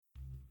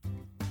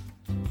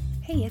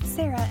Hey, it's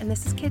Sarah, and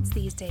this is Kids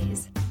These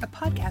Days, a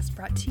podcast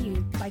brought to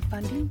you by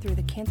funding through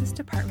the Kansas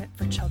Department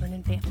for Children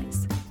and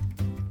Families.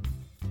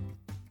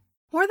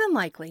 More than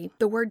likely,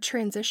 the word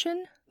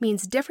transition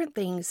means different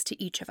things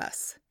to each of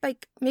us.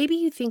 Like, maybe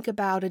you think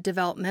about a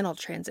developmental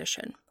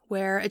transition,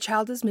 where a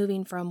child is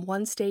moving from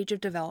one stage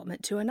of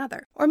development to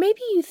another. Or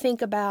maybe you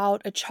think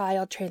about a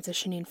child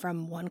transitioning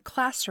from one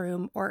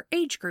classroom or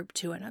age group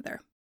to another.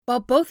 While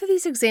both of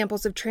these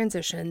examples of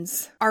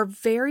transitions are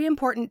very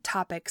important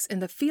topics in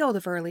the field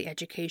of early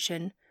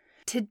education,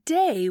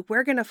 today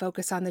we're going to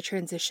focus on the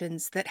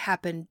transitions that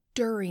happen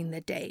during the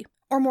day,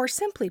 or more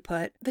simply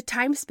put, the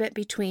time spent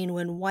between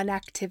when one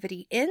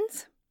activity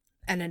ends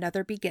and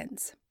another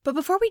begins. But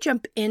before we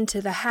jump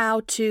into the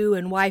how, to,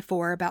 and why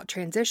for about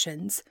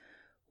transitions,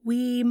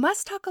 we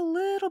must talk a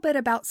little bit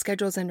about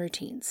schedules and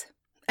routines.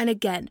 And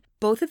again,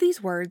 both of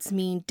these words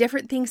mean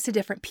different things to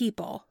different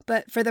people,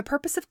 but for the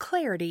purpose of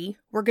clarity,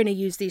 we're going to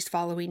use these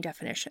following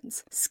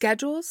definitions.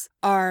 Schedules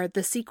are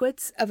the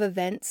sequence of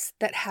events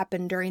that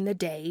happen during the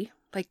day,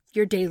 like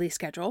your daily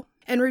schedule.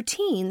 And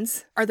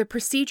routines are the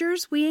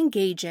procedures we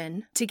engage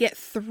in to get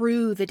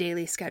through the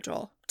daily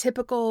schedule,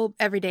 typical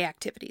everyday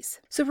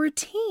activities. So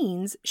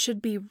routines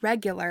should be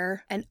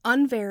regular and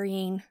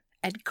unvarying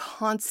and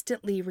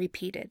constantly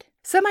repeated.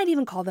 Some might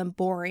even call them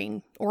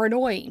boring or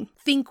annoying.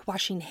 Think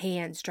washing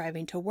hands,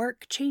 driving to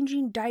work,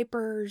 changing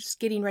diapers,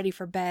 getting ready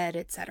for bed,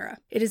 etc.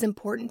 It is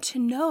important to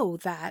know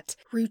that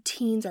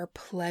routines are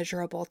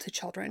pleasurable to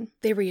children.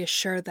 They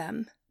reassure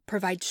them,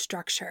 provide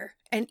structure,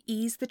 and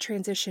ease the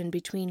transition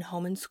between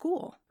home and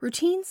school.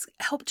 Routines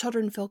help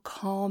children feel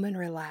calm and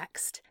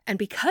relaxed. And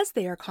because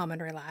they are calm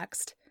and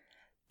relaxed,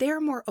 they are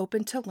more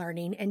open to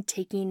learning and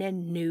taking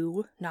in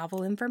new,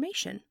 novel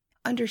information.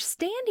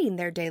 Understanding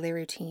their daily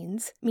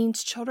routines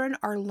means children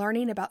are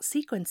learning about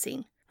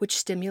sequencing, which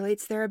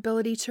stimulates their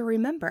ability to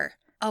remember,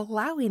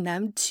 allowing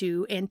them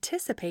to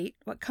anticipate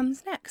what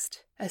comes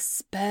next,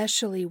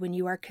 especially when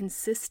you are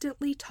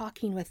consistently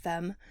talking with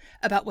them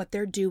about what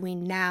they're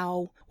doing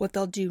now, what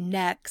they'll do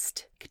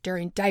next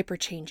during diaper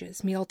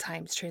changes, meal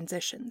times,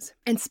 transitions.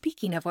 And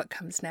speaking of what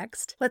comes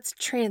next, let's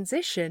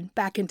transition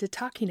back into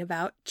talking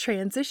about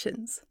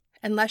transitions.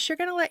 Unless you're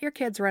going to let your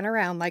kids run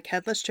around like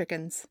headless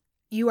chickens,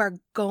 you are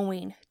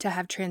going to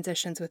have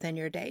transitions within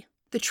your day.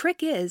 The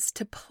trick is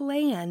to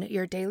plan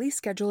your daily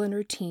schedule and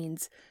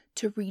routines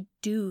to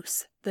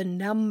reduce the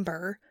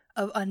number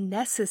of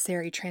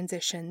unnecessary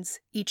transitions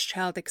each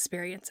child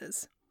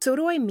experiences. So what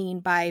do I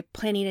mean by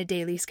planning a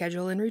daily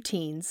schedule and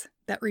routines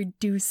that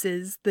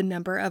reduces the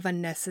number of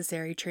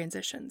unnecessary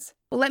transitions?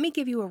 Well, let me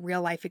give you a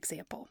real-life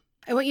example.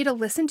 I want you to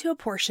listen to a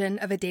portion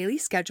of a daily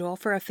schedule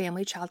for a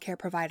family childcare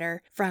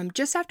provider from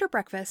just after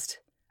breakfast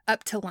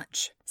up to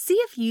lunch. See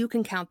if you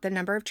can count the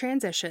number of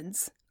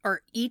transitions,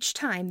 or each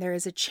time there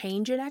is a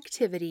change in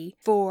activity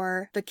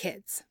for the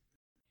kids.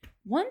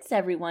 Once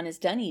everyone is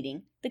done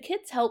eating, the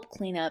kids help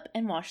clean up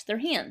and wash their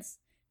hands.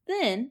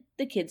 Then,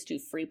 the kids do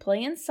free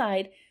play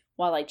inside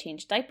while I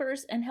change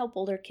diapers and help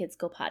older kids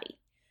go potty.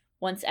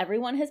 Once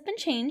everyone has been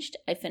changed,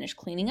 I finish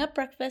cleaning up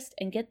breakfast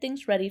and get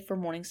things ready for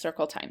morning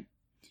circle time.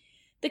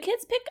 The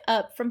kids pick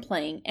up from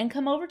playing and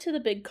come over to the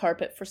big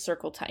carpet for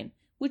circle time,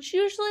 which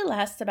usually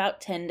lasts about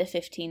 10 to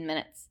 15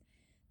 minutes.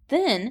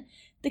 Then,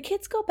 the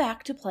kids go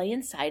back to play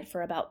inside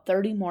for about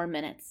 30 more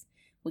minutes.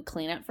 We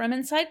clean up from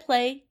inside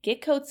play,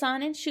 get coats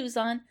on and shoes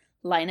on,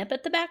 line up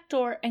at the back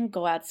door, and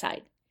go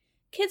outside.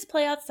 Kids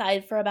play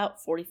outside for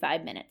about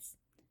 45 minutes.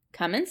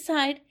 Come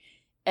inside,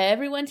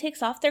 everyone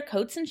takes off their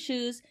coats and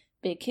shoes,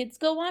 big kids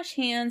go wash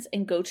hands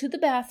and go to the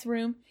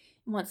bathroom.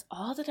 And once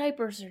all the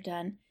diapers are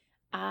done,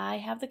 I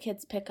have the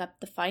kids pick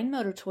up the fine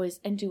motor toys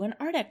and do an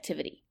art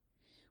activity.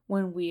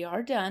 When we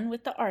are done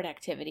with the art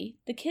activity,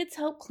 the kids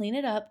help clean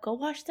it up, go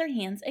wash their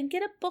hands, and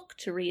get a book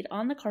to read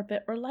on the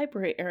carpet or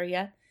library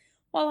area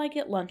while I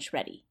get lunch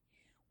ready.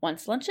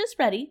 Once lunch is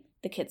ready,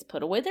 the kids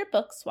put away their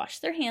books, wash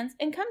their hands,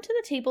 and come to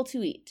the table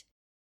to eat.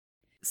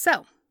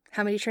 So,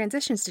 how many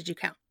transitions did you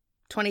count?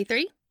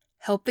 23?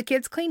 Help the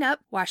kids clean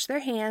up, wash their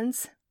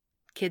hands.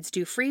 Kids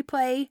do free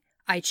play.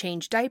 I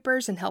change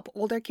diapers and help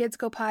older kids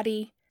go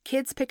potty.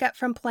 Kids pick up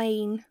from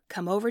playing,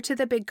 come over to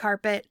the big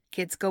carpet.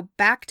 Kids go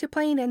back to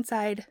playing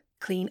inside,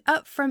 clean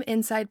up from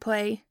inside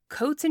play,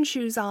 coats and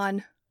shoes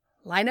on,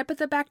 line up at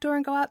the back door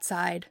and go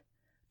outside,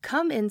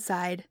 come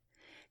inside,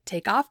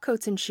 take off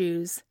coats and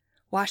shoes,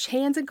 wash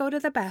hands and go to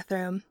the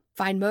bathroom,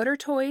 find motor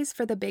toys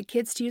for the big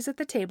kids to use at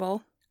the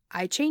table.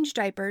 I change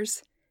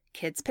diapers.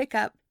 Kids pick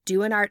up,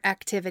 do an art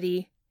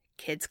activity.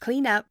 Kids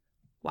clean up,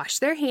 wash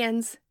their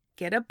hands,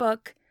 get a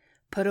book,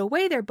 put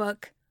away their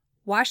book,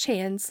 wash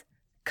hands,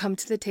 come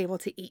to the table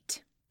to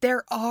eat.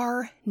 There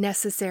are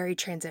necessary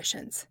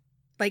transitions,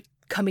 like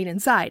coming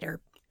inside or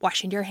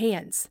washing your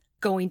hands,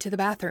 going to the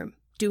bathroom,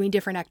 doing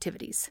different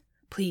activities.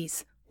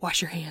 Please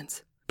wash your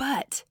hands.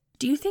 But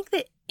do you think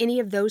that any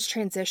of those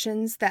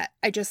transitions that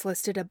I just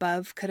listed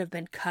above could have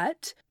been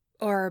cut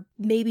or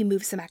maybe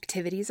move some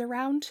activities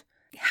around?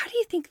 How do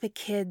you think the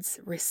kids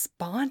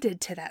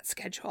responded to that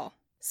schedule?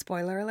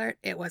 Spoiler alert,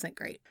 it wasn't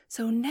great.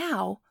 So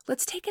now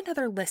let's take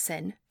another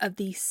listen of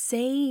the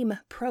same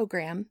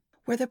program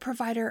where the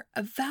provider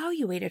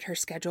evaluated her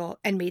schedule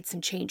and made some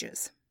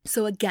changes.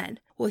 So again,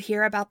 we'll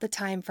hear about the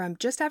time from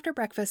just after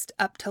breakfast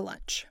up to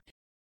lunch.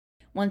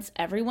 Once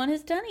everyone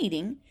is done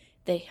eating,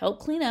 they help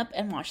clean up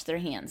and wash their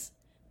hands.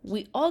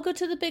 We all go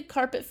to the big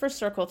carpet for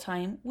circle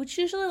time, which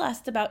usually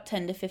lasts about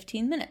 10 to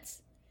 15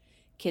 minutes.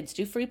 Kids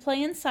do free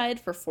play inside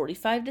for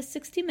 45 to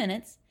 60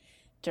 minutes.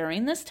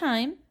 During this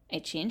time, I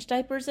change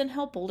diapers and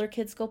help older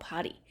kids go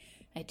potty.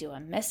 I do a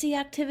messy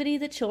activity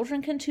that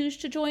children can choose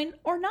to join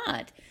or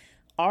not.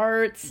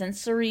 Art,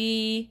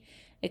 sensory,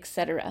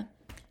 etc.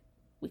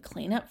 We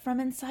clean up from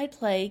inside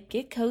play,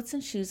 get coats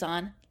and shoes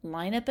on,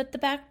 line up at the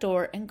back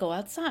door, and go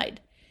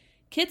outside.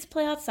 Kids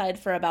play outside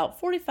for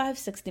about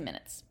 45-60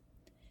 minutes.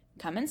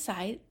 Come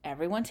inside,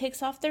 everyone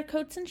takes off their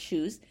coats and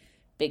shoes.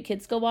 Big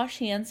kids go wash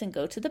hands and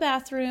go to the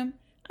bathroom.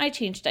 I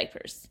change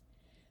diapers.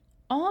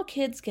 All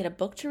kids get a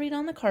book to read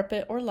on the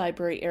carpet or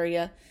library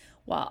area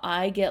while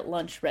I get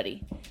lunch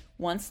ready.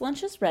 Once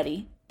lunch is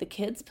ready, the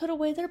kids put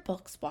away their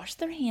books, wash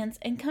their hands,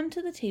 and come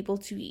to the table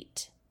to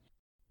eat.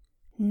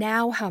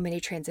 Now, how many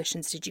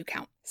transitions did you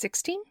count?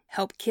 16?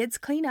 Help kids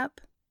clean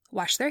up,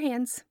 wash their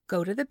hands,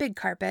 go to the big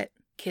carpet.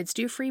 Kids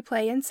do free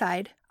play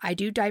inside. I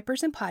do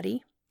diapers and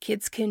potty.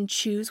 Kids can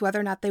choose whether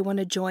or not they want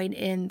to join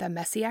in the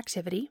messy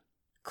activity.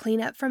 Clean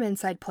up from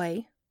inside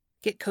play.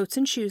 Get coats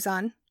and shoes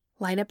on.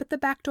 Line up at the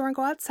back door and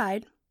go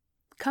outside.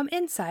 Come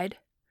inside.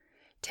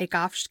 Take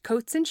off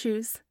coats and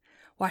shoes.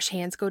 Wash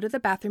hands, go to the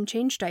bathroom,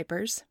 change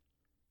diapers.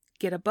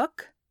 Get a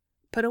book.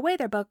 Put away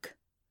their book.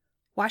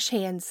 Wash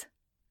hands.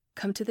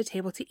 Come to the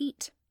table to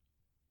eat.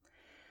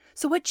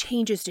 So what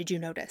changes did you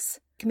notice?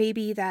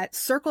 Maybe that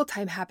circle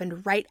time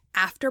happened right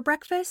after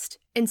breakfast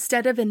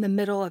instead of in the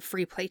middle of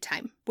free play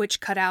time, which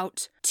cut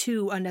out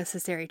 2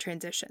 unnecessary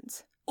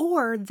transitions.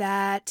 Or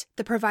that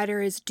the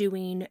provider is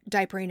doing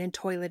diapering and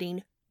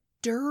toileting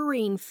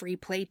during free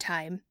play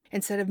time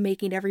instead of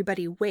making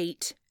everybody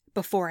wait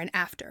before and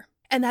after.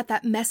 And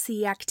that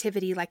messy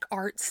activity like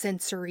art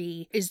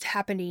sensory is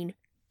happening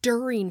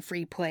during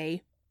free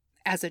play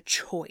as a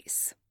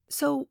choice.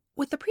 So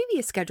with the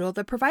previous schedule,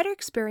 the provider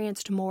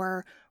experienced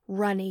more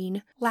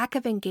running, lack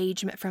of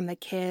engagement from the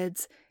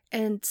kids,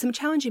 and some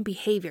challenging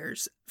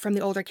behaviors from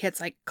the older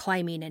kids like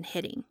climbing and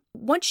hitting.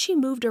 Once she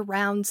moved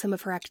around some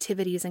of her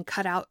activities and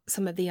cut out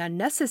some of the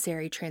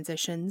unnecessary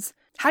transitions,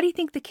 how do you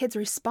think the kids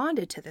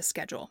responded to this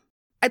schedule?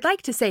 I'd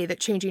like to say that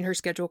changing her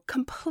schedule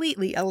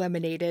completely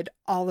eliminated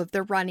all of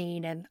the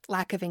running and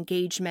lack of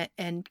engagement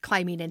and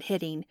climbing and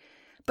hitting.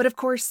 But of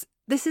course,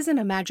 this isn't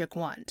a magic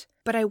wand.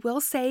 But I will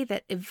say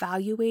that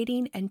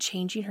evaluating and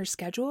changing her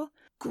schedule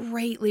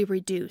greatly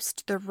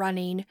reduced the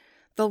running,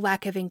 the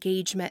lack of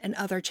engagement, and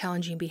other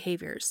challenging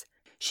behaviors.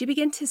 She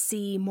began to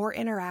see more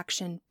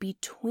interaction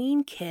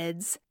between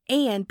kids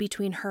and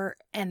between her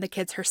and the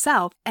kids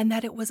herself, and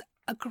that it was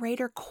a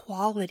greater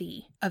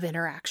quality of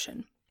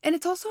interaction. And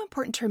it's also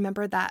important to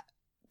remember that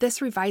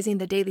this revising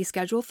the daily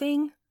schedule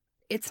thing,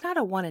 it's not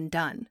a one and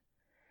done.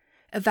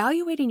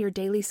 Evaluating your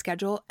daily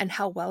schedule and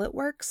how well it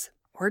works,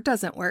 or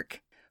doesn't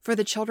work, for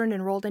the children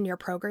enrolled in your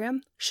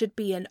program should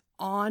be an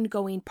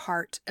ongoing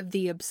part of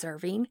the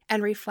observing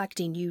and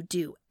reflecting you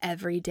do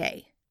every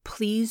day.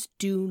 Please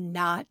do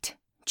not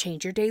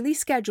change your daily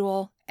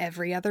schedule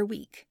every other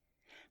week.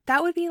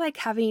 That would be like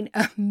having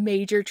a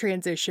major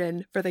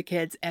transition for the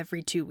kids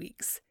every 2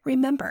 weeks.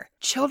 Remember,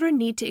 children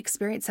need to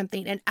experience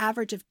something an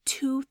average of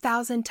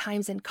 2,000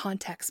 times in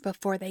context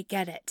before they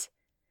get it.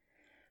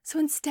 So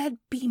instead,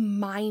 be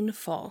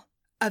mindful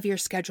of your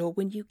schedule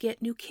when you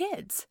get new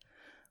kids,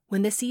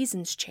 when the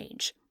seasons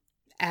change,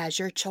 as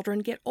your children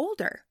get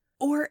older,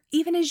 or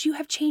even as you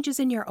have changes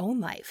in your own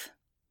life.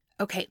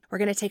 Okay, we're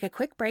going to take a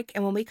quick break,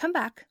 and when we come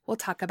back, we'll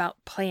talk about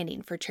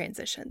planning for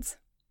transitions.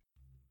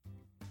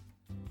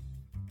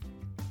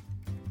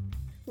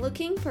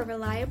 Looking for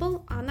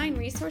reliable online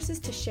resources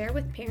to share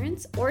with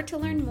parents or to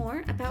learn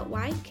more about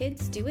why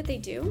kids do what they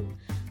do?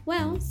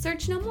 Well,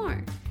 search no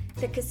more.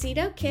 The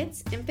Casito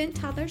Kids Infant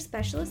Toddler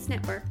Specialist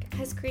Network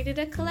has created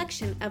a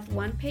collection of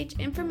one-page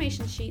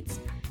information sheets,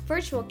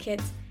 virtual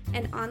kits,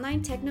 and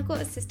online technical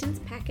assistance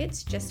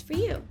packets just for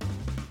you.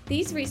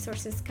 These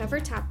resources cover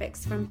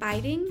topics from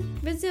biting,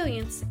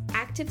 resilience,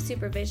 active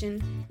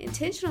supervision,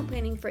 intentional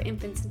planning for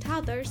infants and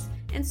toddlers,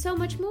 and so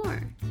much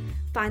more.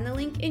 Find the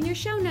link in your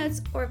show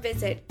notes or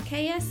visit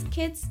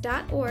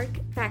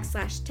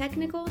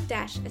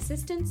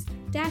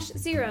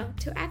kskids.org/technical-assistance-0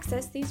 to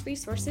access these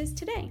resources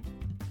today.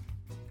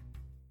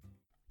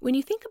 When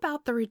you think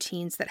about the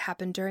routines that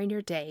happen during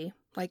your day,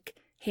 like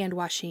hand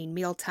washing,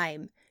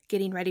 mealtime,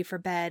 getting ready for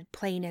bed,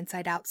 playing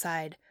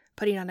inside-outside,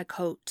 putting on a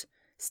coat,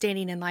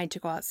 standing in line to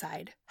go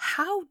outside,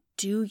 how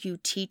do you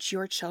teach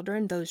your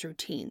children those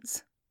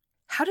routines?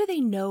 How do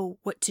they know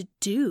what to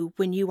do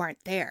when you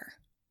aren't there?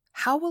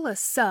 How will a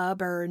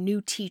sub or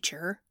new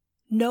teacher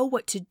know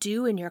what to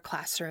do in your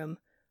classroom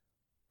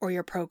or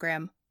your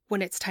program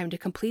when it's time to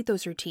complete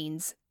those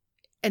routines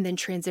and then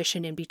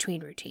transition in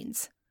between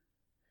routines?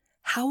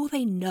 How will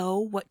they know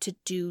what to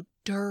do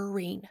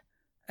during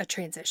a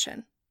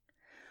transition?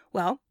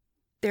 Well,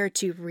 there are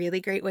two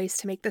really great ways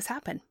to make this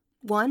happen.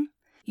 One,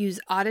 use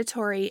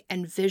auditory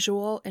and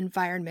visual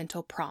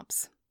environmental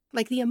prompts,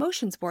 like the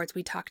emotions boards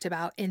we talked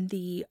about in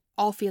the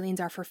All Feelings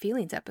Are for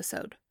Feelings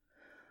episode.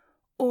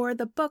 Or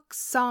the books,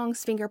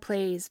 songs, finger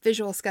plays,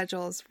 visual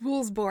schedules,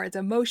 rules boards,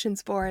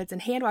 emotions boards,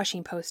 and hand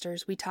washing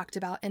posters we talked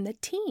about in the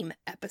team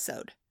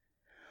episode.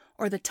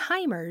 Or the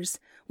timers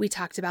we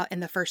talked about in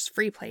the first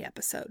free play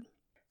episode.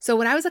 So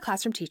when I was a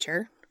classroom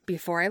teacher,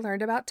 before I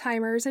learned about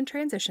timers and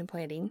transition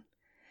planning,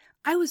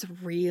 I was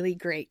really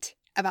great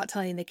about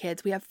telling the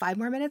kids we have 5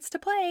 more minutes to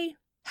play.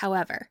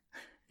 However,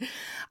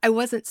 I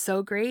wasn't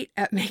so great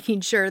at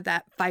making sure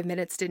that 5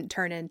 minutes didn't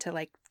turn into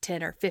like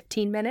 10 or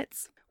 15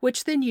 minutes,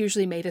 which then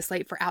usually made us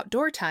late for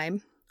outdoor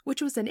time,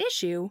 which was an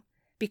issue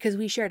because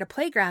we shared a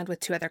playground with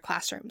 2 other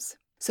classrooms.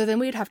 So then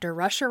we'd have to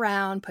rush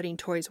around, putting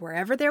toys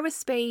wherever there was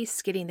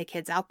space, getting the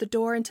kids out the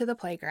door into the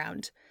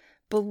playground.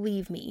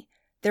 Believe me,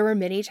 there were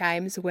many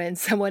times when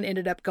someone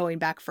ended up going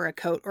back for a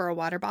coat or a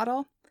water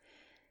bottle.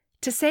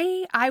 To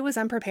say I was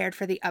unprepared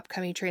for the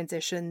upcoming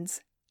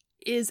transitions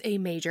is a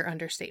major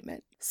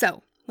understatement.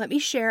 So let me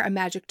share a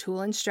magic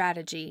tool and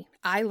strategy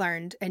I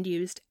learned and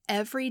used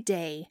every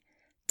day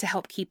to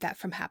help keep that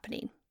from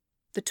happening.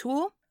 The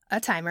tool,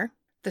 a timer.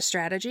 The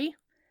strategy,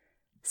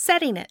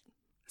 setting it.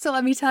 So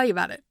let me tell you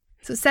about it.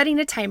 So setting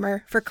a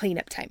timer for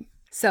cleanup time.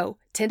 So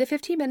 10 to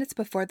 15 minutes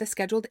before the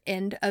scheduled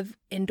end of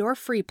indoor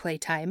free play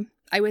time,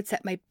 I would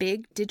set my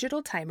big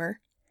digital timer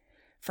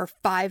for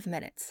 5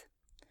 minutes.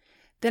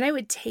 Then I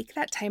would take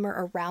that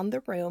timer around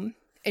the room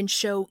and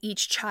show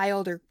each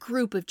child or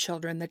group of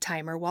children the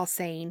timer while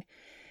saying,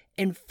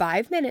 in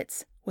 5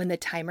 minutes, when the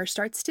timer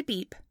starts to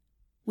beep,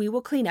 we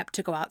will clean up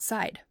to go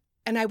outside.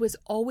 And I was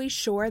always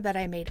sure that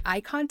I made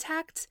eye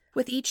contact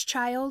with each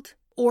child,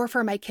 or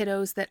for my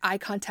kiddos that eye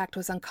contact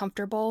was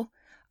uncomfortable,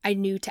 I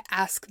knew to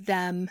ask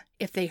them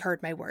if they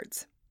heard my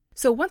words.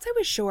 So once I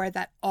was sure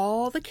that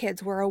all the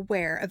kids were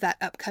aware of that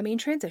upcoming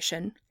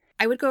transition,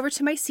 I would go over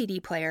to my CD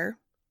player.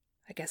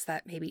 I guess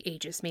that maybe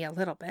ages me a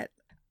little bit.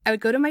 I would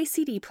go to my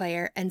CD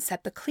player and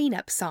set the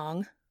cleanup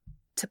song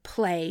to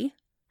play,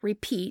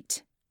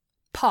 repeat,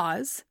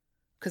 pause,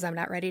 because I'm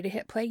not ready to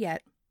hit play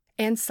yet.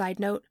 And side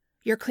note,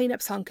 your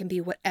cleanup song can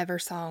be whatever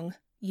song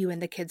you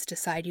and the kids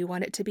decide you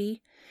want it to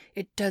be.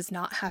 It does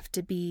not have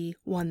to be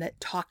one that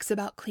talks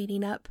about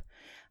cleaning up.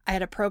 I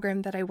had a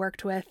program that I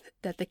worked with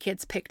that the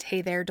kids picked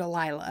Hey There,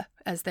 Delilah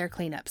as their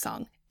cleanup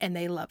song, and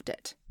they loved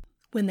it.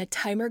 When the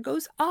timer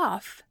goes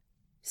off,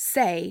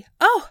 say,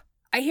 oh,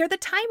 I hear the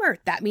timer.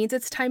 That means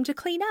it's time to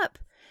clean up.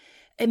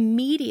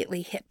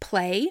 Immediately hit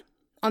play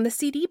on the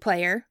CD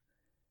player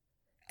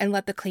and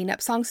let the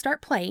cleanup song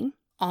start playing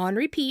on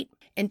repeat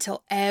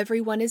until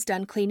everyone is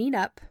done cleaning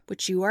up,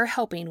 which you are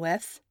helping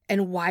with.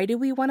 And why do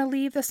we want to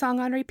leave the song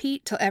on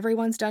repeat till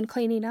everyone's done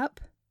cleaning up?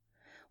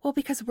 Well,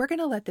 because we're going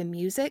to let the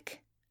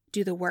music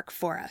do the work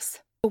for us.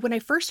 But when I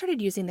first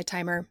started using the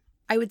timer,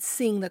 I would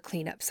sing the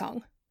cleanup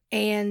song.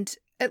 And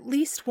at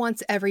least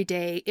once every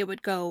day, it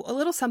would go a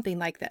little something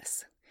like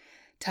this.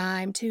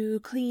 Time to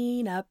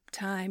clean up,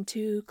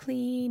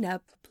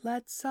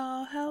 let's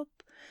all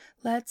help,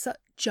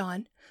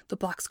 John, the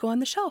blocks go on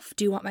the shelf.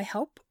 Do you want my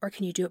help, or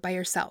can you do it by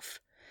yourself?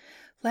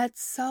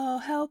 Let's all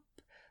help,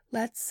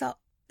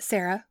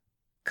 Sarah,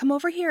 come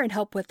over here and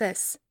help with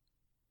this.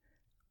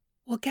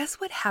 Well, guess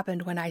what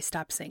happened when I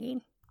stopped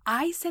singing?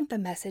 I sent the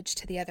message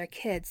to the other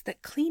kids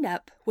that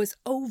cleanup was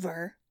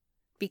over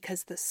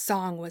because the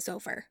song was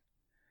over.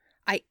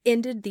 I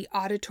ended the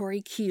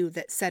auditory cue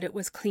that said it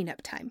was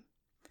cleanup time.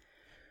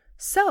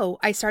 So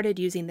I started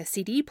using the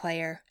CD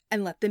player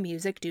and let the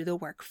music do the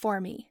work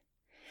for me.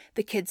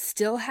 The kids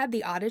still had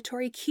the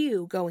auditory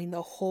cue going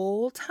the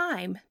whole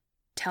time,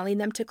 telling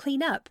them to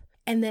clean up,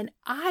 and then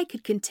I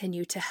could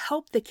continue to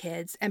help the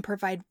kids and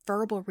provide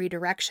verbal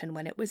redirection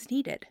when it was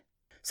needed.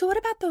 So what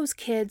about those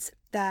kids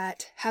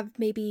that have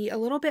maybe a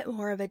little bit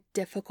more of a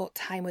difficult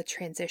time with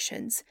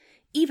transitions,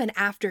 even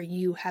after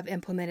you have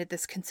implemented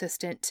this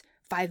consistent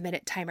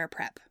 5-minute timer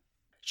prep?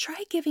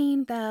 Try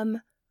giving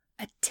them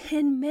a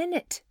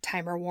 10-minute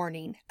timer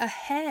warning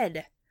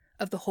ahead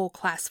of the whole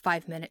class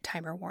 5-minute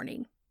timer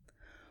warning.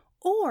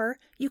 Or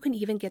you can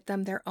even get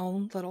them their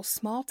own little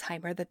small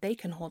timer that they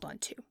can hold on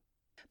to.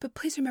 But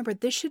please remember,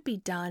 this should be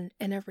done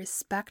in a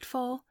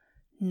respectful,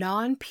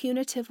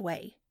 non-punitive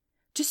way,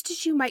 just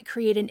as you might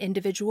create an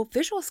individual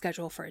visual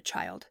schedule for a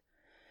child.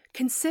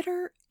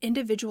 Consider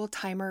individual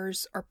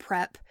timers or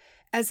prep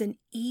as an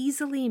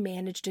easily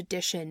managed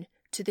addition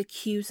to the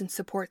cues and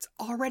supports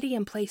already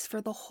in place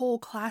for the whole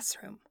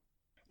classroom.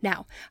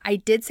 Now, I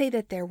did say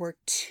that there were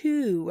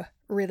 2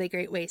 really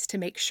great ways to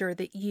make sure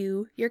that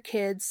you, your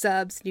kids,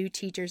 subs, new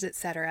teachers,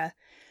 etc.,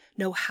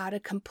 know how to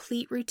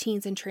complete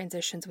routines and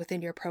transitions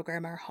within your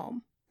program or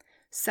home.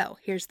 So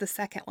here's the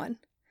second one.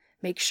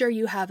 Make sure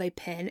you have a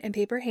pen and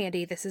paper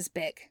handy. This is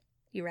big.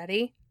 You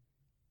ready?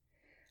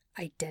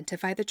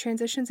 Identify the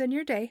transitions in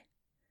your day,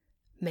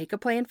 make a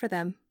plan for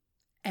them,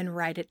 and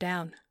write it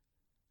down.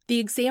 The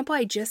example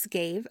I just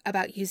gave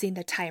about using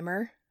the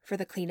timer for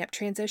the cleanup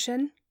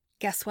transition,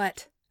 guess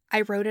what?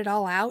 I wrote it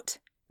all out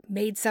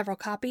made several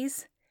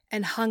copies,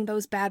 and hung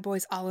those bad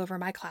boys all over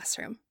my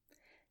classroom.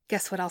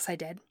 Guess what else I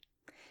did?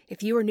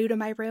 If you were new to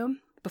my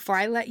room, before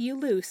I let you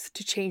loose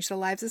to change the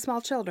lives of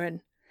small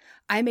children,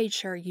 I made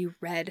sure you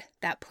read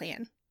that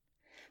plan.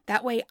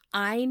 That way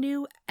I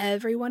knew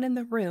everyone in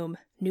the room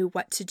knew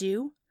what to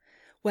do,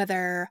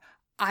 whether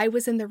I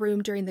was in the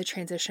room during the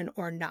transition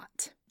or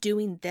not.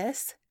 Doing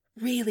this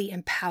really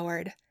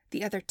empowered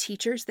the other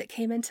teachers that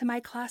came into my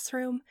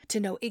classroom to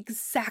know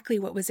exactly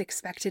what was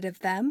expected of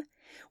them,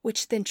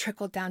 which then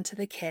trickled down to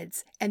the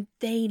kids, and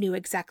they knew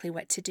exactly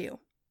what to do.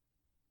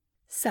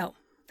 So,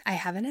 I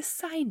have an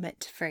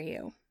assignment for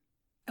you.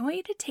 I want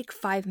you to take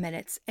 5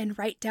 minutes and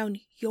write down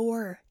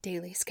your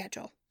daily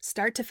schedule,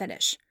 start to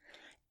finish.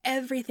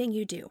 Everything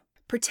you do.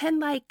 Pretend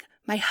like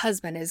my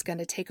husband is going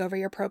to take over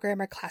your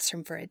program or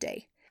classroom for a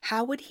day.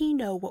 How would he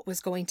know what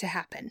was going to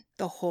happen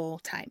the whole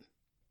time?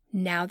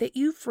 Now that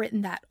you've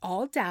written that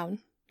all down,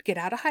 get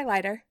out a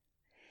highlighter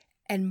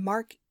and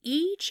mark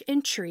each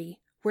entry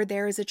where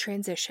there is a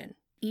transition.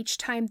 Each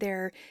time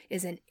there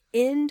is an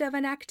end of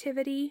an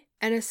activity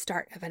and a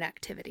start of an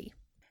activity.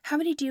 How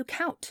many do you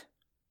count?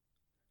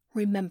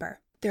 Remember,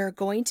 there are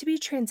going to be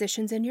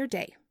transitions in your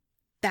day.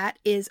 That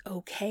is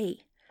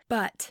okay.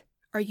 But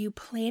are you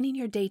planning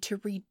your day to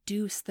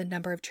reduce the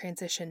number of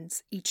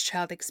transitions each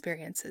child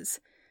experiences,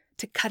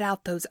 to cut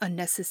out those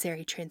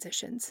unnecessary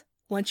transitions?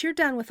 Once you're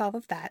done with all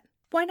of that,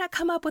 why not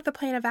come up with a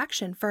plan of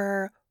action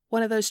for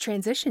one of those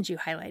transitions you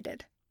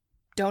highlighted?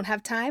 Don't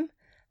have time?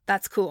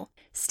 That's cool.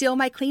 Steal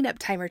my cleanup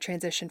timer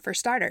transition for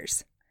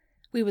starters.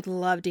 We would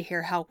love to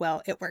hear how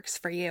well it works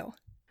for you.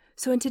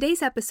 So in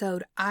today's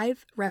episode,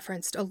 I've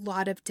referenced a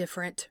lot of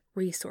different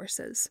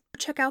resources.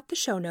 Check out the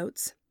show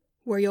notes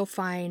where you'll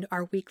find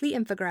our weekly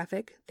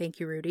infographic, thank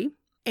you, Rudy,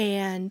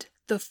 and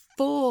the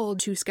full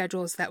 2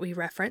 schedules that we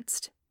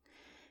referenced,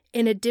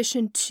 in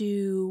addition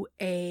to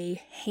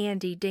a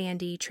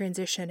handy-dandy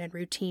transition and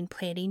routine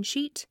planning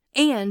sheet,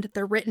 and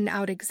the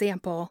written-out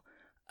example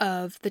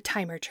of the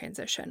timer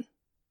transition.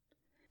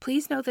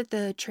 Please know that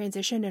the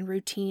transition and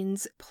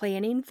routines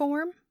planning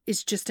form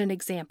is just an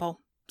example,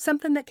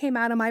 something that came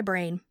out of my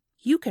brain.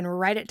 You can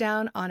write it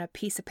down on a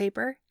piece of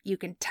paper, you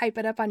can type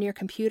it up on your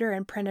computer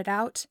and print it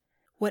out,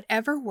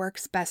 whatever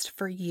works best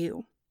for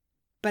you.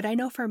 But I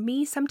know for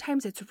me,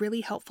 sometimes it's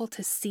really helpful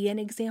to see an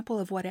example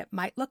of what it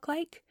might look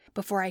like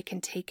before I can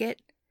take it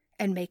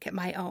and make it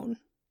my own.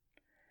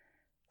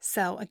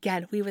 So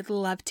again, we would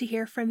love to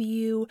hear from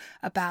you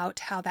about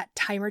how that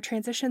timer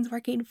transition's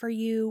working for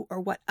you or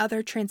what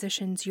other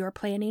transitions you're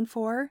planning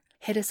for.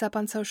 Hit us up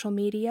on social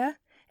media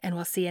and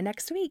we'll see you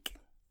next week.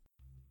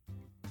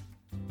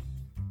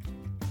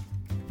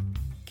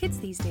 Kids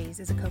These Days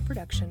is a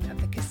co-production of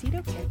the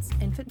Casito Kids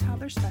Infant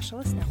Toddler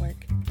Specialist Network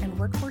and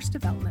Workforce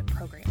Development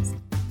Programs.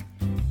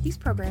 These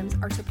programs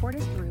are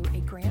supported through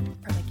a grant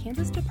from the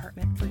Kansas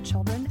Department for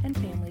Children and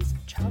Families,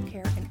 Child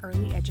Care, and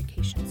Early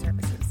Education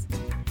Services.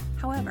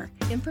 However,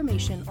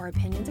 information or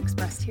opinions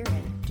expressed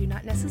herein do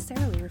not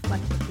necessarily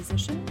reflect the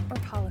position or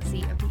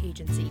policy of the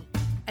agency,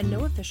 and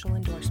no official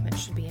endorsement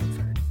should be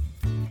inferred.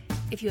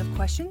 If you have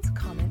questions,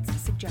 comments,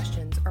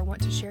 suggestions, or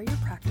want to share your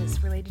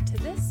practice related to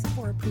this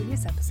or a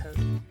previous episode,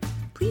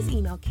 please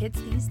email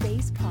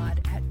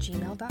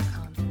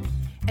kidsthesedayspod@gmail.com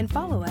and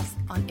follow us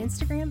on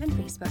Instagram and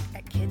Facebook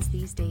at Kids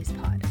These Days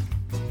Pod.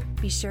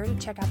 Be sure to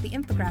check out the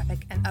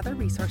infographic and other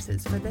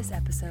resources for this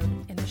episode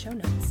in the show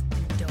notes.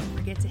 And don't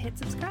forget to hit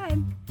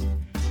subscribe.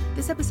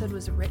 This episode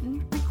was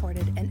written,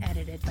 recorded, and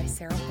edited by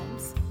Sarah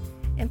Holmes.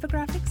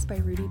 Infographics by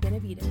Rudy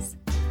Benavides.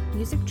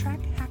 Music track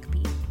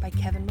Hackbeat by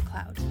Kevin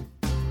MacLeod.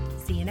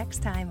 See you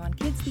next time on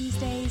Kids These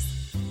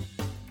Days.